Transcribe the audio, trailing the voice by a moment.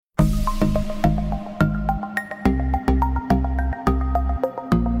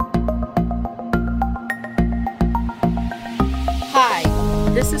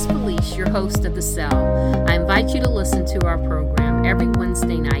This is Felice, your host of The Cell. I invite you to listen to our program every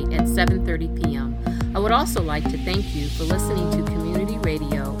Wednesday night at 7:30 p.m. I would also like to thank you for listening to Community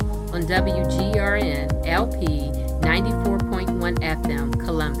Radio on WGRN LP 94.1 FM,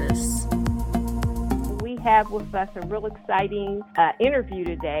 Columbus. We have with us a real exciting interview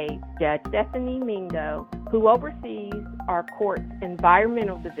today, Judge Stephanie Mingo, who oversees our court's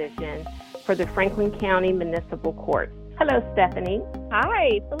environmental division for the Franklin County Municipal Court. Hello, Stephanie.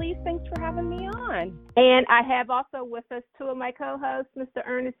 Hi, Felice. Thanks for having me on. And I have also with us two of my co-hosts, Mr.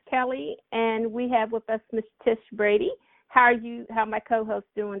 Ernest Kelly, and we have with us Ms. Tish Brady. How are my co-hosts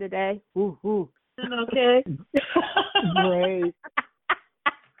doing today? Doing okay. Great.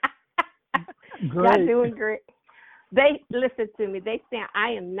 Y'all doing great. They listen to me. They say I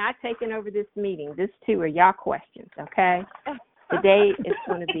am not taking over this meeting. This two are y'all questions, okay? Today is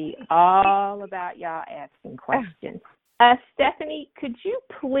going to be all about y'all asking questions. Stephanie, could you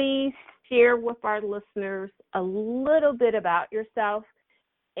please share with our listeners a little bit about yourself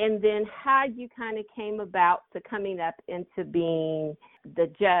and then how you kind of came about to coming up into being the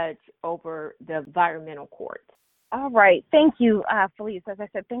judge over the environmental court? All right. Thank you, Felice. As I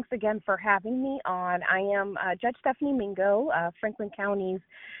said, thanks again for having me on. I am Judge Stephanie Mingo, Franklin County's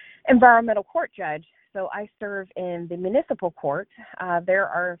environmental court judge. So I serve in the municipal court. There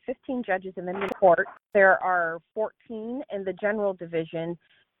are 15 judges in the municipal court. There are 14 in the general division.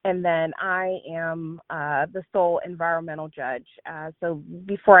 And then I am the sole environmental judge. So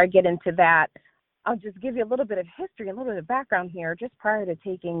before I get into that, I'll just give you a little bit of history, a little bit of background here. Just prior to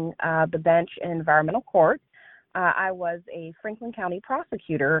taking the bench in environmental court, I was a Franklin County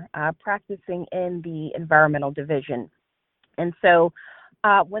prosecutor practicing in the environmental division. And so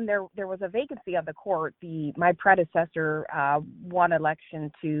when there was a vacancy of the court, my predecessor won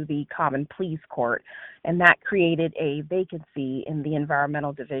election to the Common Pleas Court, and that created a vacancy in the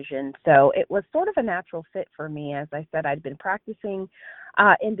environmental division. So it was sort of a natural fit for me. As I said, I'd been practicing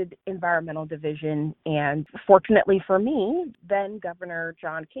in the environmental division, and fortunately for me, then Governor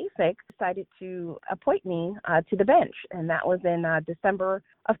John Kasich decided to appoint me to the bench, and that was in December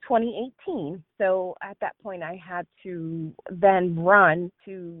of 2018. So at that point, I had to then run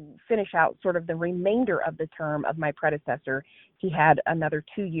to finish out sort of the remainder of the term of my predecessor. He had another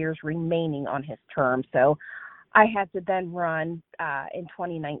 2 years remaining on his term, so I had to then run in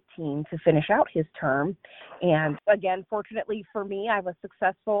 2019 to finish out his term. And again, fortunately for me, I was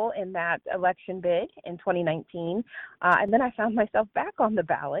successful in that election bid in 2019. And then I found myself back on the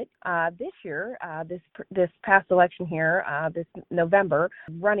ballot this year, this past election here, this November,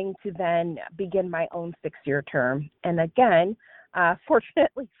 running to then begin my own 6-year term. And again,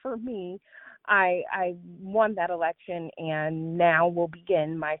 fortunately for me, I won that election and now will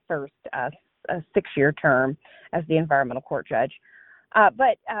begin my first a 6-year term as the environmental court judge.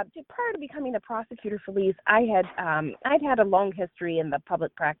 But prior to becoming a prosecutor, Felice, I'd had a long history in the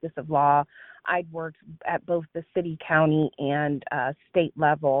public practice of law. I'd worked at both the city, county, and state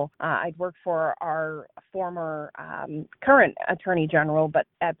level. I'd worked for our former current attorney general, but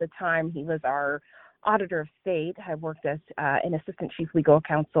at the time he was our auditor of state. I worked as an assistant chief legal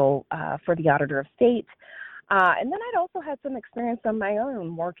counsel for the auditor of state. And then I'd also had some experience on my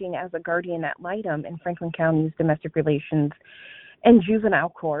own working as a guardian ad litem in Franklin County's domestic relations and juvenile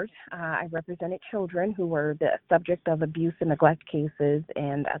court. I represented children who were the subject of abuse and neglect cases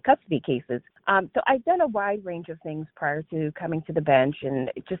and custody cases. So I'd done a wide range of things prior to coming to the bench, and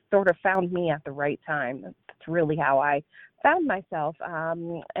it just sort of found me at the right time. That's really how I found myself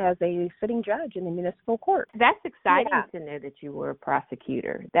as a sitting judge in the municipal court. That's exciting to know that you were a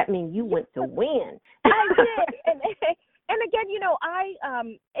prosecutor. That means you went to win. I did. And again,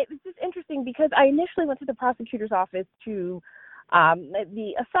 it was just interesting because I initially went to the prosecutor's office to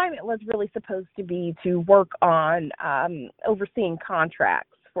the assignment was really supposed to be to work on overseeing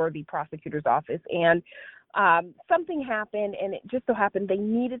contracts for the prosecutor's office. And something happened, and it just so happened they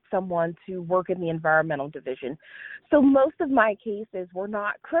needed someone to work in the environmental division. So most of my cases were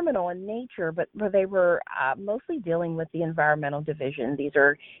not criminal in nature, but they were mostly dealing with the environmental division. These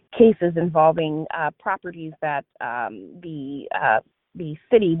are cases involving properties that the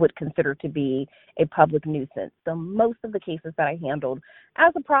city would consider to be a public nuisance. So most of the cases that I handled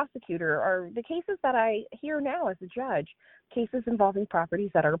as a prosecutor are the cases that I hear now as a judge, cases involving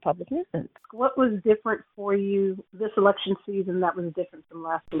properties that are a public nuisance. What was different for you this election season that was different from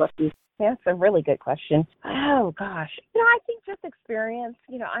last election? Yeah, that's a really good question. Oh, gosh. I think just experience.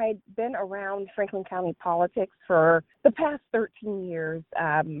 I'd been around Franklin County politics for the past 13 years.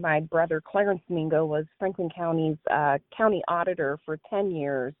 My brother, Clarence Mingo, was Franklin County's county auditor for 10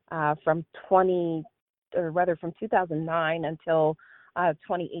 years, from 2009 until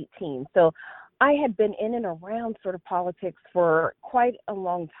 2018. So I had been in and around sort of politics for quite a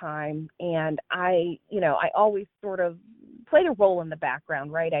long time, and I always sort of played a role in the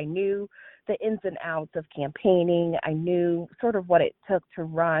background, right? I knew the ins and outs of campaigning. I knew sort of what it took to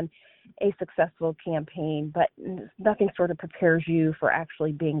run a successful campaign, but nothing sort of prepares you for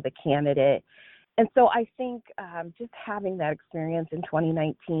actually being the candidate. And so I think just having that experience in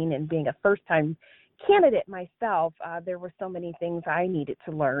 2019 and being a first-time candidate myself, there were so many things I needed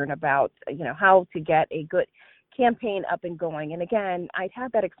to learn about, how to get a good campaign up and going. And again, I'd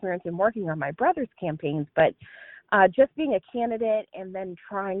had that experience in working on my brother's campaigns, but just being a candidate and then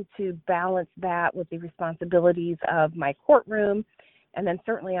trying to balance that with the responsibilities of my courtroom. And then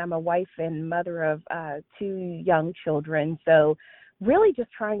certainly I'm a wife and mother of 2 young children. So really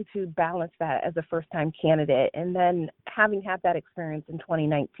just trying to balance that as a first-time candidate. And then having had that experience in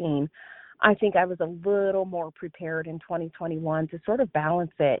 2019, I think I was a little more prepared in 2021 to sort of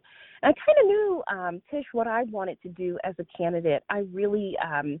balance it. And I kind of knew, Tish, what I wanted to do as a candidate. I really,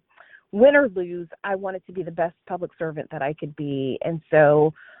 win or lose, I wanted to be the best public servant that I could be. And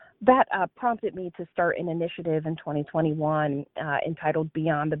so that prompted me to start an initiative in 2021 entitled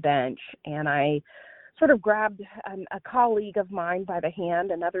Beyond the Bench. And I sort of grabbed a colleague of mine by the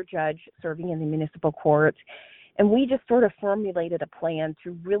hand, another judge serving in the municipal court, and we just sort of formulated a plan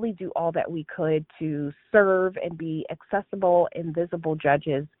to really do all that we could to serve and be accessible and visible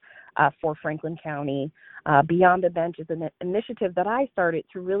judges for Franklin County. Beyond the Bench is an initiative that I started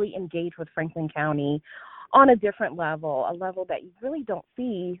to really engage with Franklin County on a different level, a level that you really don't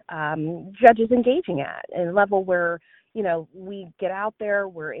see judges engaging at, a level where, we get out there,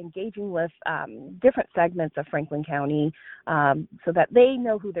 we're engaging with different segments of Franklin County so that they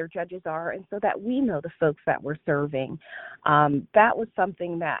know who their judges are and so that we know the folks that we're serving. That was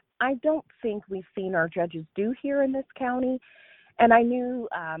something that I don't think we've seen our judges do here in this county. And I knew,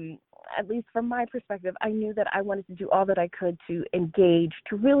 at least from my perspective, I knew that I wanted to do all that I could to engage,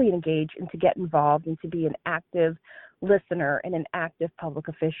 to really engage and to get involved and to be an active listener and an active public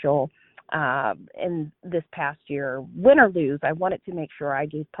official in this past year. Win or lose, I wanted to make sure I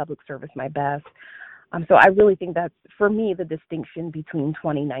gave public service my best. So I really think that's, for me, the distinction between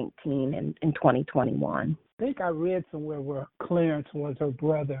 2019 and 2021. I think I read somewhere where Clarence was her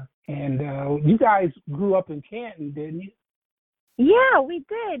brother. And you guys grew up in Canton, didn't you? Yeah, we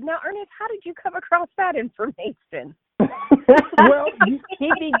did. Now, Ernest, how did you come across that information? Well,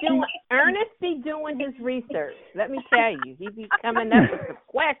 Ernest be doing his research. Let me tell you, he be coming up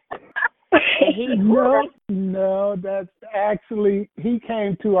with some questions. No, that's actually, he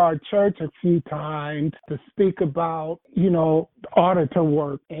came to our church a few times to speak about, auditor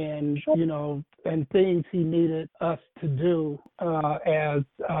work and, and things he needed us to do as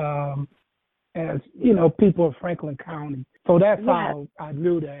people of Franklin County. So that's how I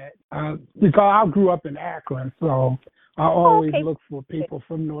knew that. Because I grew up in Akron, so I always look for people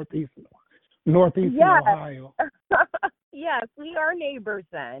from northeastern Ohio. Yes, we are neighbors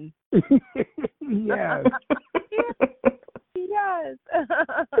then. Yes. Yes.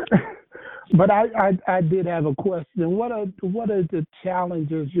 But I did have a question. What are the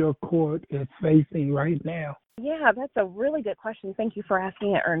challenges your court is facing right now? Yeah, that's a really good question. Thank you for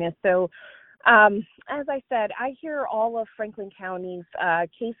asking it, Ernest. So, as I said, I hear all of Franklin County's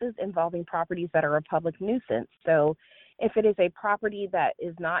cases involving properties that are a public nuisance. So if it is a property that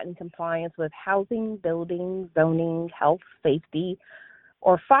is not in compliance with housing, building, zoning, health, safety,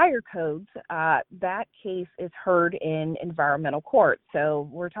 or fire codes, that case is heard in environmental court. So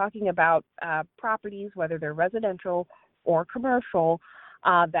we're talking about properties, whether they're residential or commercial,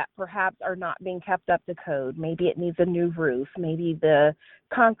 that perhaps are not being kept up to code. Maybe it needs a new roof. Maybe the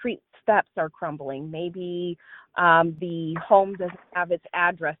concrete steps are crumbling. Maybe the home doesn't have its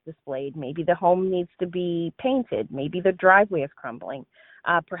address displayed. Maybe the home needs to be painted. Maybe the driveway is crumbling.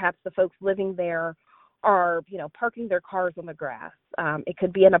 Perhaps the folks living there are, parking their cars on the grass. It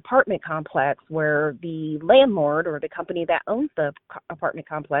could be an apartment complex where the landlord or the company that owns the apartment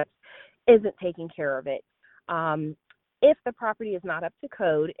complex isn't taking care of it. If the property is not up to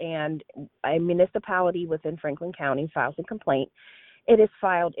code and a municipality within Franklin County files a complaint, it is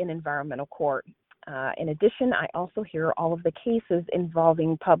filed in environmental court. In addition, I also hear all of the cases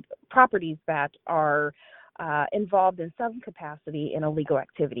involving properties that are involved in some capacity in illegal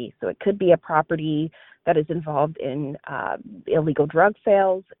activity. So it could be a property that is involved in illegal drug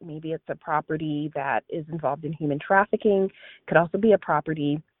sales. Maybe it's a property that is involved in human trafficking. It could also be a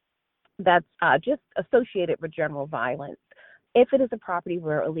property that's just associated with general violence. If it is a property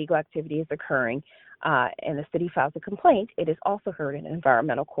where illegal activity is occurring and the city files a complaint, it is also heard in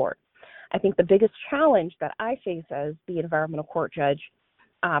environmental court. I think the biggest challenge that I face as the environmental court judge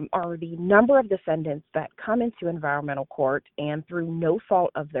are the number of defendants that come into environmental court and through no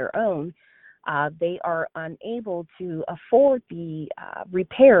fault of their own, they are unable to afford the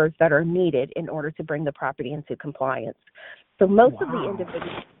repairs that are needed in order to bring the property into compliance. So most of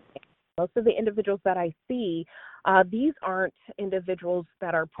the individuals that I see, these aren't individuals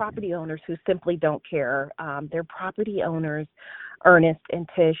that are property owners who simply don't care. They're property owners, Ernest and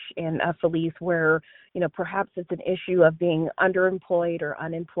Tish and Felice, where, perhaps it's an issue of being underemployed or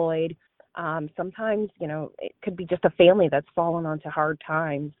unemployed. Sometimes, it could be just a family that's fallen onto hard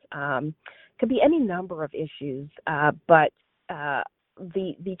times. Could be any number of issues, but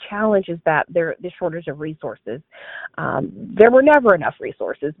the challenge is that the shortage of resources. There were never enough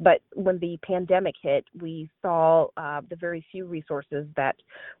resources, but when the pandemic hit, we saw the very few resources that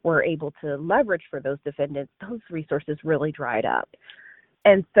were able to leverage for those defendants. Those resources really dried up.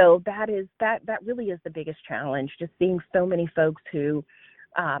 And so that really is the biggest challenge, just seeing so many folks who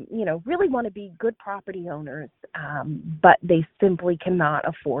really want to be good property owners, but they simply cannot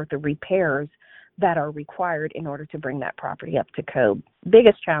afford the repairs that are required in order to bring that property up to code.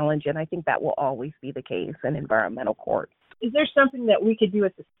 Biggest challenge, and I think that will always be the case in environmental court. Is there something that we could do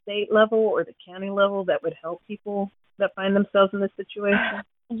at the state level or the county level that would help people that find themselves in this situation?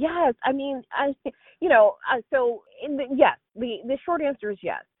 Yes, the short answer is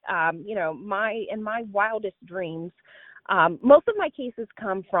yes. In my wildest dreams, most of my cases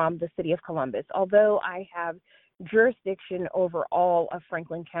come from the city of Columbus. Although I have jurisdiction over all of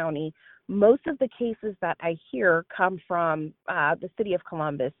Franklin County, most of the cases that I hear come from the city of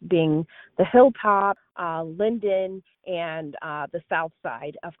Columbus, being the Hilltop, Linden, and the south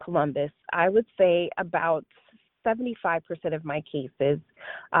side of Columbus. I would say about 75% of my cases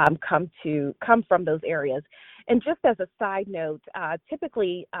come from those areas. And just as a side note,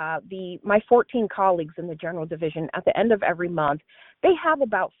 typically my 14 colleagues in the general division, at the end of every month, they have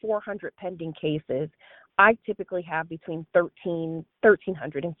about 400 pending cases. I typically have between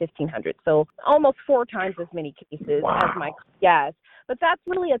 1,300 and 1,500, so almost 4 times as many cases as my yes. But that's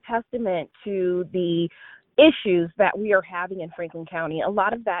really a testament to the issues that we are having in Franklin County. A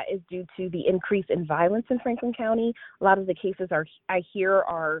lot of that is due to the increase in violence in Franklin County. A lot of the cases I hear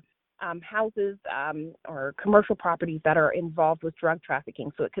are houses or commercial properties that are involved with drug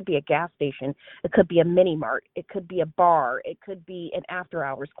trafficking. So it could be a gas station, it could be a mini mart, it could be a bar, it could be an after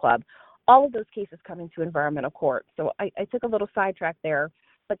hours club. All of those cases come into environmental court. So I took a little sidetrack there,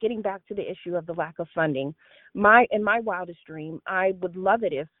 but getting back to the issue of the lack of funding, in my wildest dream, I would love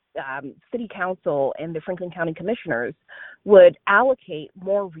it if City Council and the Franklin County Commissioners would allocate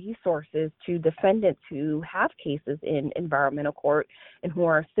more resources to defendants who have cases in environmental court and who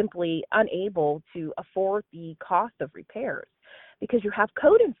are simply unable to afford the cost of repairs. Because you have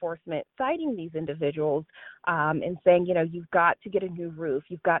code enforcement citing these individuals and saying, you've got to get a new roof,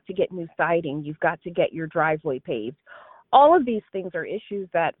 you've got to get new siding, you've got to get your driveway paved. All of these things are issues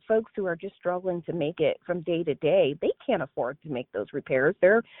that folks who are just struggling to make it from day to day, they can't afford to make those repairs.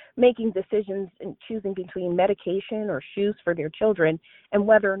 They're making decisions and choosing between medication or shoes for their children and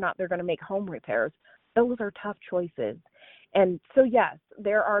whether or not they're going to make home repairs. Those are tough choices. And so, yes,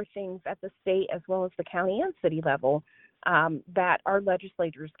 there are things at the state as well as the county and city level that our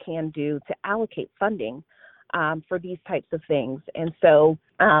legislators can do to allocate funding for these types of things. And so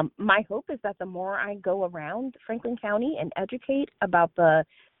my hope is that the more I go around Franklin County and educate about the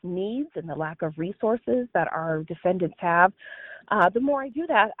needs and the lack of resources that our defendants have, the more I do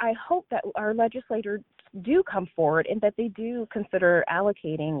that, I hope that our legislators do come forward and that they do consider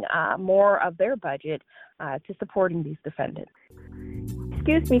allocating more of their budget to supporting these defendants.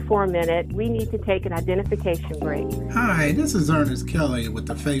 Excuse me for a minute. We need to take an identification break. Hi, this is Ernest Kelly with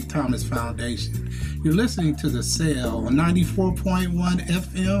the Faith Thomas Foundation. You're listening to The Cell on 94.1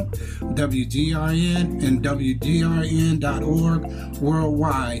 FM, WGRN, and WGRN.org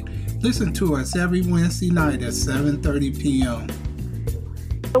worldwide. Listen to us every Wednesday night at 7:30 p.m.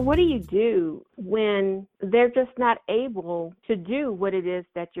 So what do you do when they're just not able to do what it is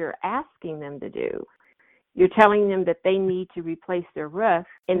that you're asking them to do? You're telling them that they need to replace their roof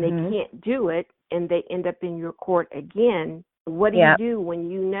and they can't do it and they end up in your court again. What do you do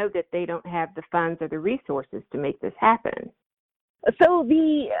when you know that they don't have the funds or the resources to make this happen? So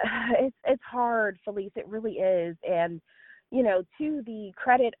it's hard, Felice. It really is. And, to the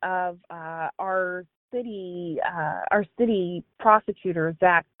credit of our city prosecutor,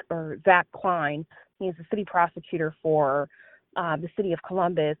 Zach Klein, he's the city prosecutor for the city of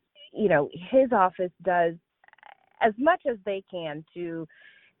Columbus. His office does as much as they can to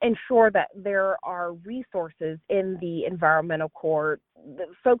ensure that there are resources in the environmental court, the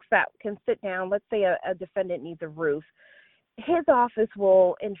folks that can sit down. Let's say a defendant needs a roof. His office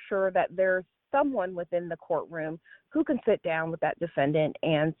will ensure that there's someone within the courtroom who can sit down with that defendant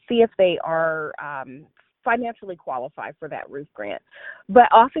and see if they are financially qualified for that roof grant.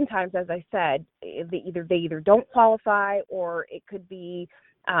 But oftentimes, as I said, they either don't qualify, or it could be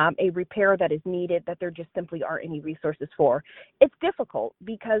a repair that is needed that there just simply aren't any resources for. It's difficult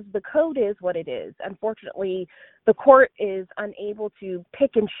because the code is what it is. Unfortunately, the court is unable to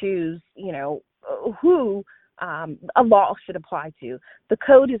pick and choose, who a law should apply to. The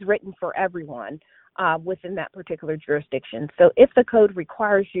code is written for everyone within that particular jurisdiction. So if the code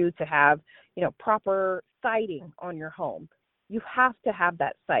requires you to have, proper siding on your home, you have to have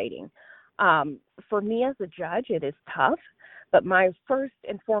that siding. For me as a judge, it is tough, but my first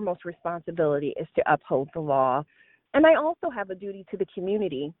and foremost responsibility is to uphold the law. And I also have a duty to the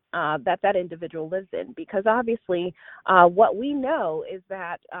community that individual lives in, because obviously what we know is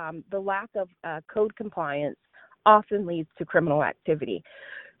that the lack of code compliance often leads to criminal activity.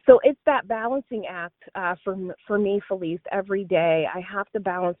 So it's that balancing act for me, Felice, every day. I have to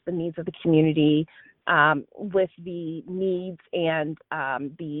balance the needs of the community with the needs and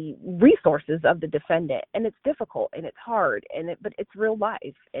the resources of the defendant. And it's difficult and it's hard, but it's real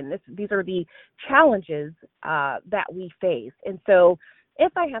life. And these are the challenges that we face. And so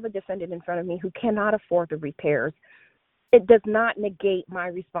if I have a defendant in front of me who cannot afford the repairs, it does not negate my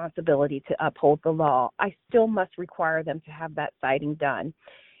responsibility to uphold the law. I still must require them to have that siding done.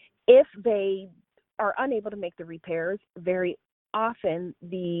 If they are unable to make the repairs, very often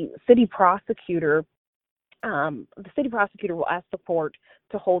the city prosecutor will ask the court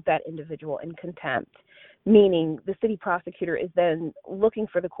to hold that individual in contempt, meaning the city prosecutor is then looking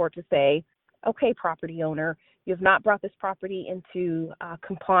for the court to say, okay, property owner, you have not brought this property into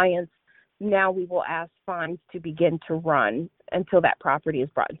compliance. Now we will ask fines to begin to run until that property is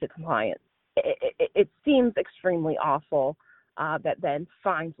brought into compliance. It seems extremely awful that then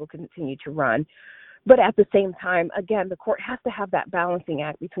fines will continue to run. But at the same time, again, the court has to have that balancing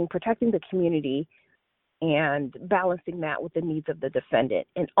act between protecting the community and balancing that with the needs of the defendant.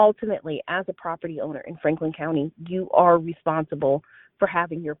 And ultimately, as a property owner in Franklin County, you are responsible for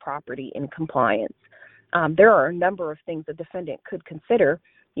having your property in compliance. There are a number of things the defendant could consider.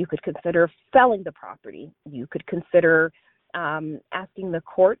 You could consider selling the property. You could consider asking the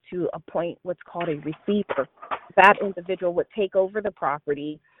court to appoint what's called a receiver. That individual would take over the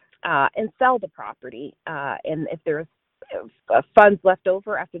property and sell the property. And if there's funds left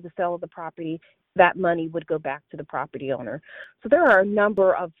over after the sale of the property, that money would go back to the property owner. So there are a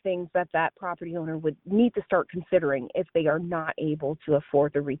number of things that property owner would need to start considering if they are not able to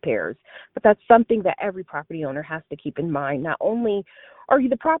afford the repairs. But that's something that every property owner has to keep in mind. Not only are you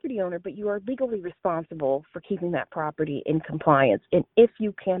the property owner, but you are legally responsible for keeping that property in compliance. And if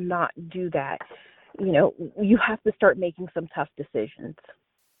you cannot do that, you have to start making some tough decisions.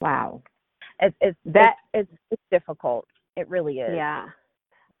 Wow. It's difficult. It really is. Yeah.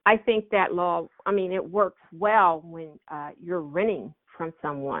 I think that law, it works well when you're renting from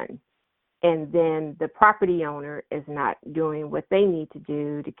someone and then the property owner is not doing what they need to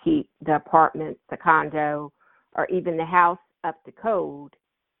do to keep the apartment, the condo, or even the house up to code.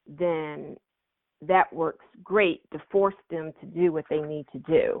 Then that works great to force them to do what they need to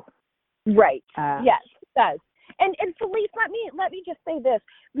do. Right. Yes, it does. And Felice, let me just say this.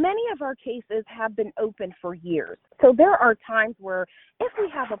 Many of our cases have been open for years. So there are times where if we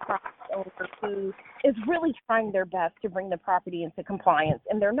have a property owner who is really trying their best to bring the property into compliance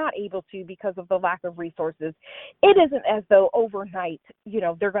and they're not able to because of the lack of resources, it isn't as though overnight,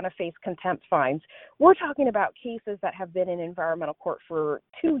 they're going to face contempt fines. We're talking about cases that have been in environmental court for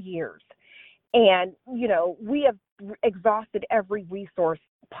 2 years. And, we have exhausted every resource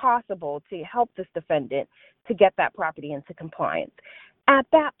possible to help this defendant to get that property into compliance. At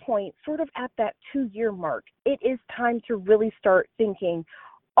that point, sort of at that 2-year mark, it is time to really start thinking,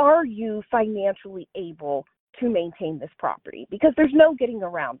 are you financially able to maintain this property? Because there's no getting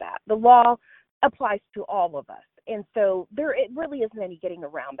around that. The law applies to all of us. And so it really isn't any getting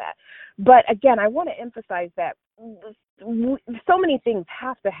around that. But again, I want to emphasize that so many things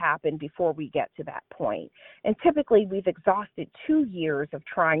have to happen before we get to that point. And typically we've exhausted 2 years of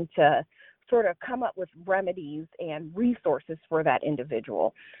trying to sort of come up with remedies and resources for that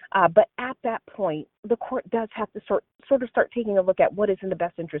individual. But at that point, the court does have to start taking a look at what is in the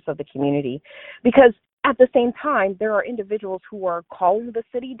best interest of the community. Because At the same time, there are individuals who are calling the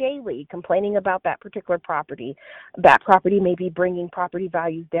city daily, complaining about that particular property. That property may be bringing property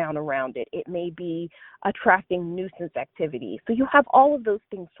values down around it. It may be attracting nuisance activity. So you have all of those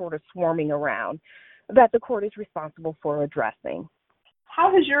things sort of swarming around that the court is responsible for addressing.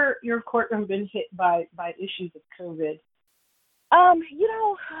 How has your courtroom been hit by issues of COVID?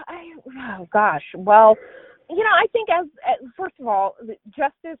 Well, I think as first of all,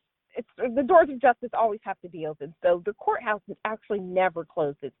 justice. The doors of justice always have to be open. So the courthouse actually never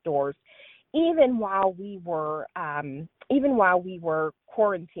closed its doors, even while we were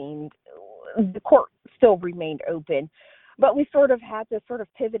quarantined. The court still remained open, but we sort of had to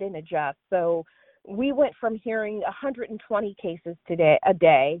pivot and adjust. So we went from hearing 120 cases a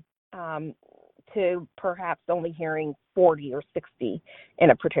day to perhaps only hearing 40 or 60 in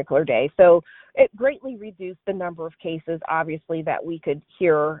a particular day. So it greatly reduced the number of cases, obviously, that we could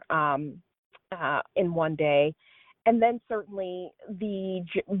hear in one day. And then certainly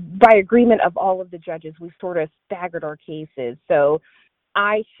by agreement of all of the judges, we sort of staggered our cases. So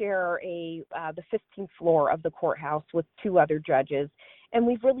I share the 15th floor of the courthouse with two other judges, and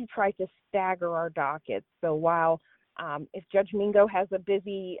we've really tried to stagger our dockets. So while if Judge Mingo has a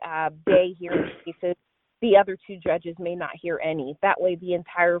busy day hearing cases, the other two judges may not hear any. That way the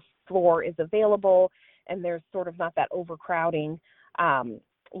entire floor is available, and there's sort of not that overcrowding,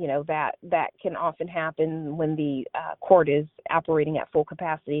 that can often happen when the court is operating at full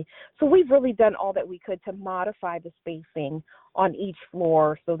capacity. So we've really done all that we could to modify the spacing on each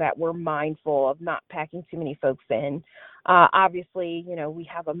floor so that we're mindful of not packing too many folks in. Obviously, we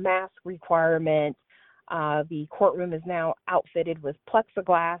have a mask requirement. The courtroom is now outfitted with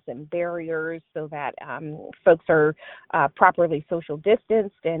plexiglass and barriers so that folks are properly social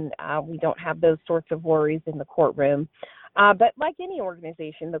distanced, and we don't have those sorts of worries in the courtroom. But like any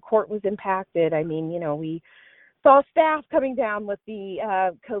organization, the court was impacted. I mean, we saw staff coming down with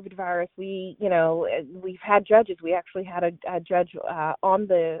the COVID virus. We've had judges. We actually had a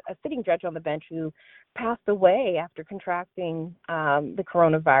sitting judge on the bench who passed away after contracting the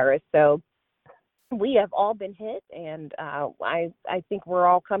coronavirus. So we have all been hit, and I think we're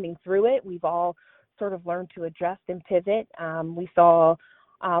all coming through it. We've all sort of learned to adjust and pivot.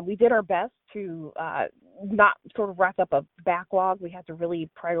 We did our best to not sort of rack up a backlog. We had to really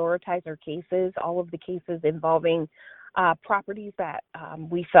prioritize our cases. All of the cases involving properties that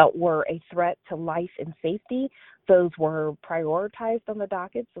we felt were a threat to life and safety, those were prioritized on the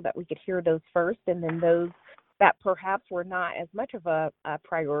docket so that we could hear those first, and then those that perhaps were not as much of a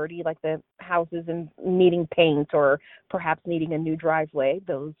priority, like the houses and needing paint or perhaps needing a new driveway.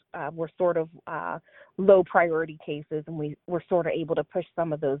 Those were sort of low priority cases, and we were sort of able to push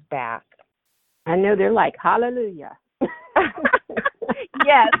some of those back. I know they're like, hallelujah.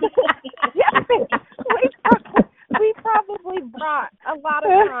 Yes. Yes. We probably brought a lot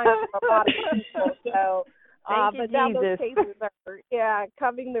of time for a lot of people. So, but now those cases are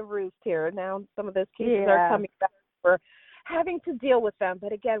coming the roost here. Now some of those cases are coming back. We're having to deal with them.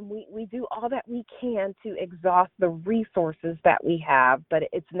 But again, we do all that we can to exhaust the resources that we have, but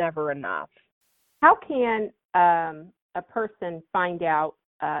it's never enough. How can a person find out?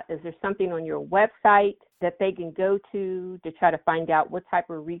 Is there something on your website that they can go to try to find out what type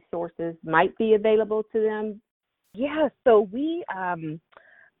of resources might be available to them? Yeah, so when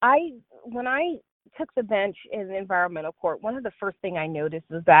I took the bench in the environmental court, one of the first thing I noticed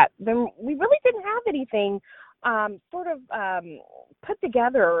was that we really didn't have anything put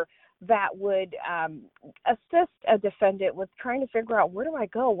together that would assist a defendant with trying to figure out, where do I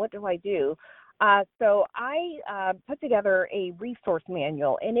go? What do I do? So I put together a resource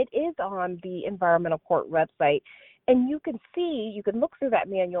manual, and it is on the environmental court website. And you can look through that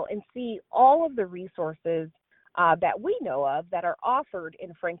manual and see all of the resources that we know of that are offered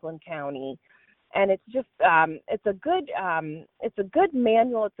in Franklin County. And it's just it's a good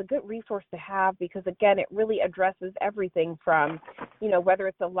manual. It's a good resource to have because, again, it really addresses everything from, whether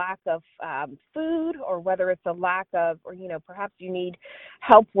it's a lack of food or whether it's a lack of, or, perhaps you need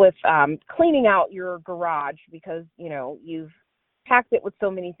help with cleaning out your garage because, you've packed it with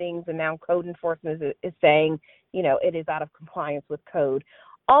so many things and now code enforcement is saying, it is out of compliance with code.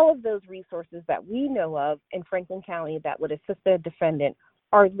 All of those resources that we know of in Franklin County that would assist a defendant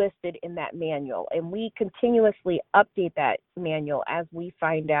are listed in that manual, and we continuously update that manual as we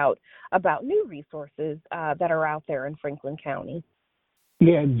find out about new resources that are out there in Franklin County.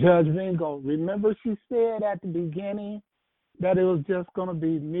 Yeah, Judge Mingo, remember she said at the beginning that it was just going to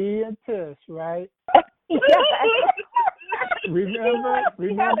be me and Tish, right?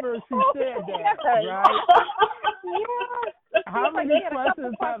 Remember she said that, right? How many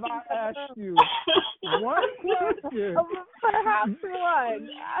questions have I asked you? One question. Perhaps one.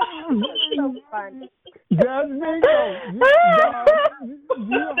 So fun. Judge Mingo,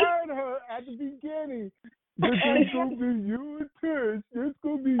 you heard her at the beginning. This is going to be you and Tish. It's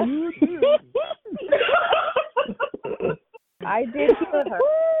going to be you and Tish. I did hear her.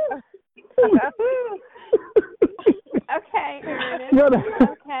 Okay, Ernest.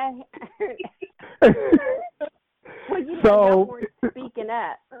 Okay. Well, y'all weren't speaking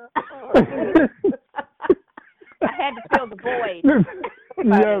up. I had to fill the void.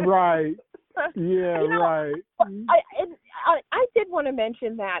 Yeah, right. Yeah, right. I did want to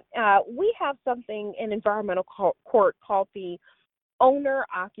mention that we have something in environmental court called the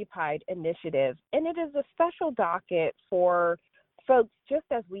Owner-Occupied Initiative, and it is a special docket for folks, just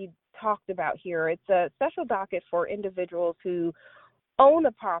as we talked about here. It's a special docket for individuals who own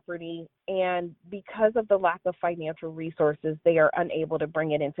a property, and because of the lack of financial resources, they are unable to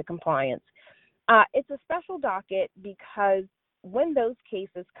bring it into compliance. It's a special docket because when those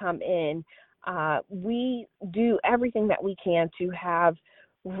cases come in, we do everything that we can to have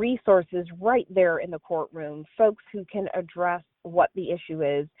resources right there in the courtroom, folks who can address what the issue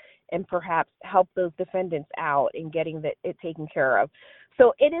is and perhaps help those defendants out in getting it taken care of.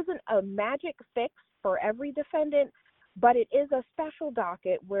 So it isn't a magic fix for every defendant, but it is a special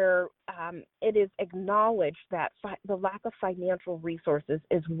docket where it is acknowledged that the lack of financial resources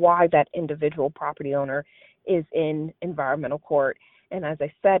is why that individual property owner is in environmental court. And as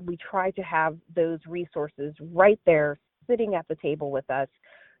I said, we try to have those resources right there sitting at the table with us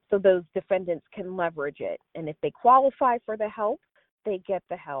so those defendants can leverage it. And if they qualify for the help, they get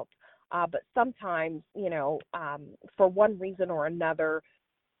the help. But sometimes, for one reason or another,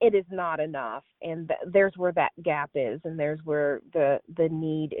 it is not enough. And there's where that gap is, and there's where the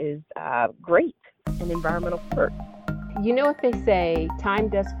need is great in environmental court. You know what they say, time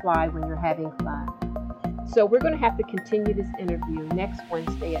does fly when you're having fun. So we're going to have to continue this interview next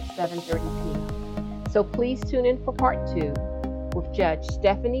Wednesday at 7:30 p.m. So please tune in for part 2 with Judge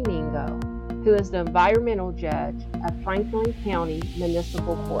Stephanie Mingo, who is the environmental judge of Franklin County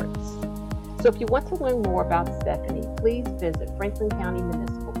Municipal Courts. So if you want to learn more about Stephanie, please visit Franklin County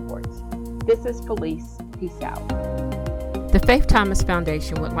Municipal Courts. This is Felice. Peace out. The Faith Thomas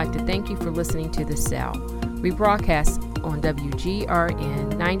Foundation would like to thank you for listening to The Cell. We broadcast on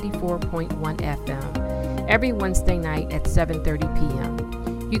WGRN 94.1 FM every Wednesday night at 7:30 p.m.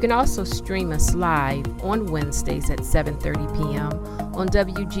 You can also stream us live on Wednesdays at 7:30 p.m. on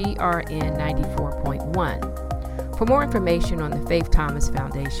WGRN 94.1. For more information on the Faith Thomas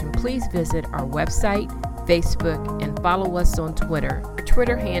Foundation, please visit our website, Facebook, and follow us on Twitter. Our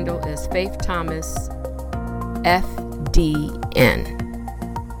Twitter handle is Faith Thomas FDN.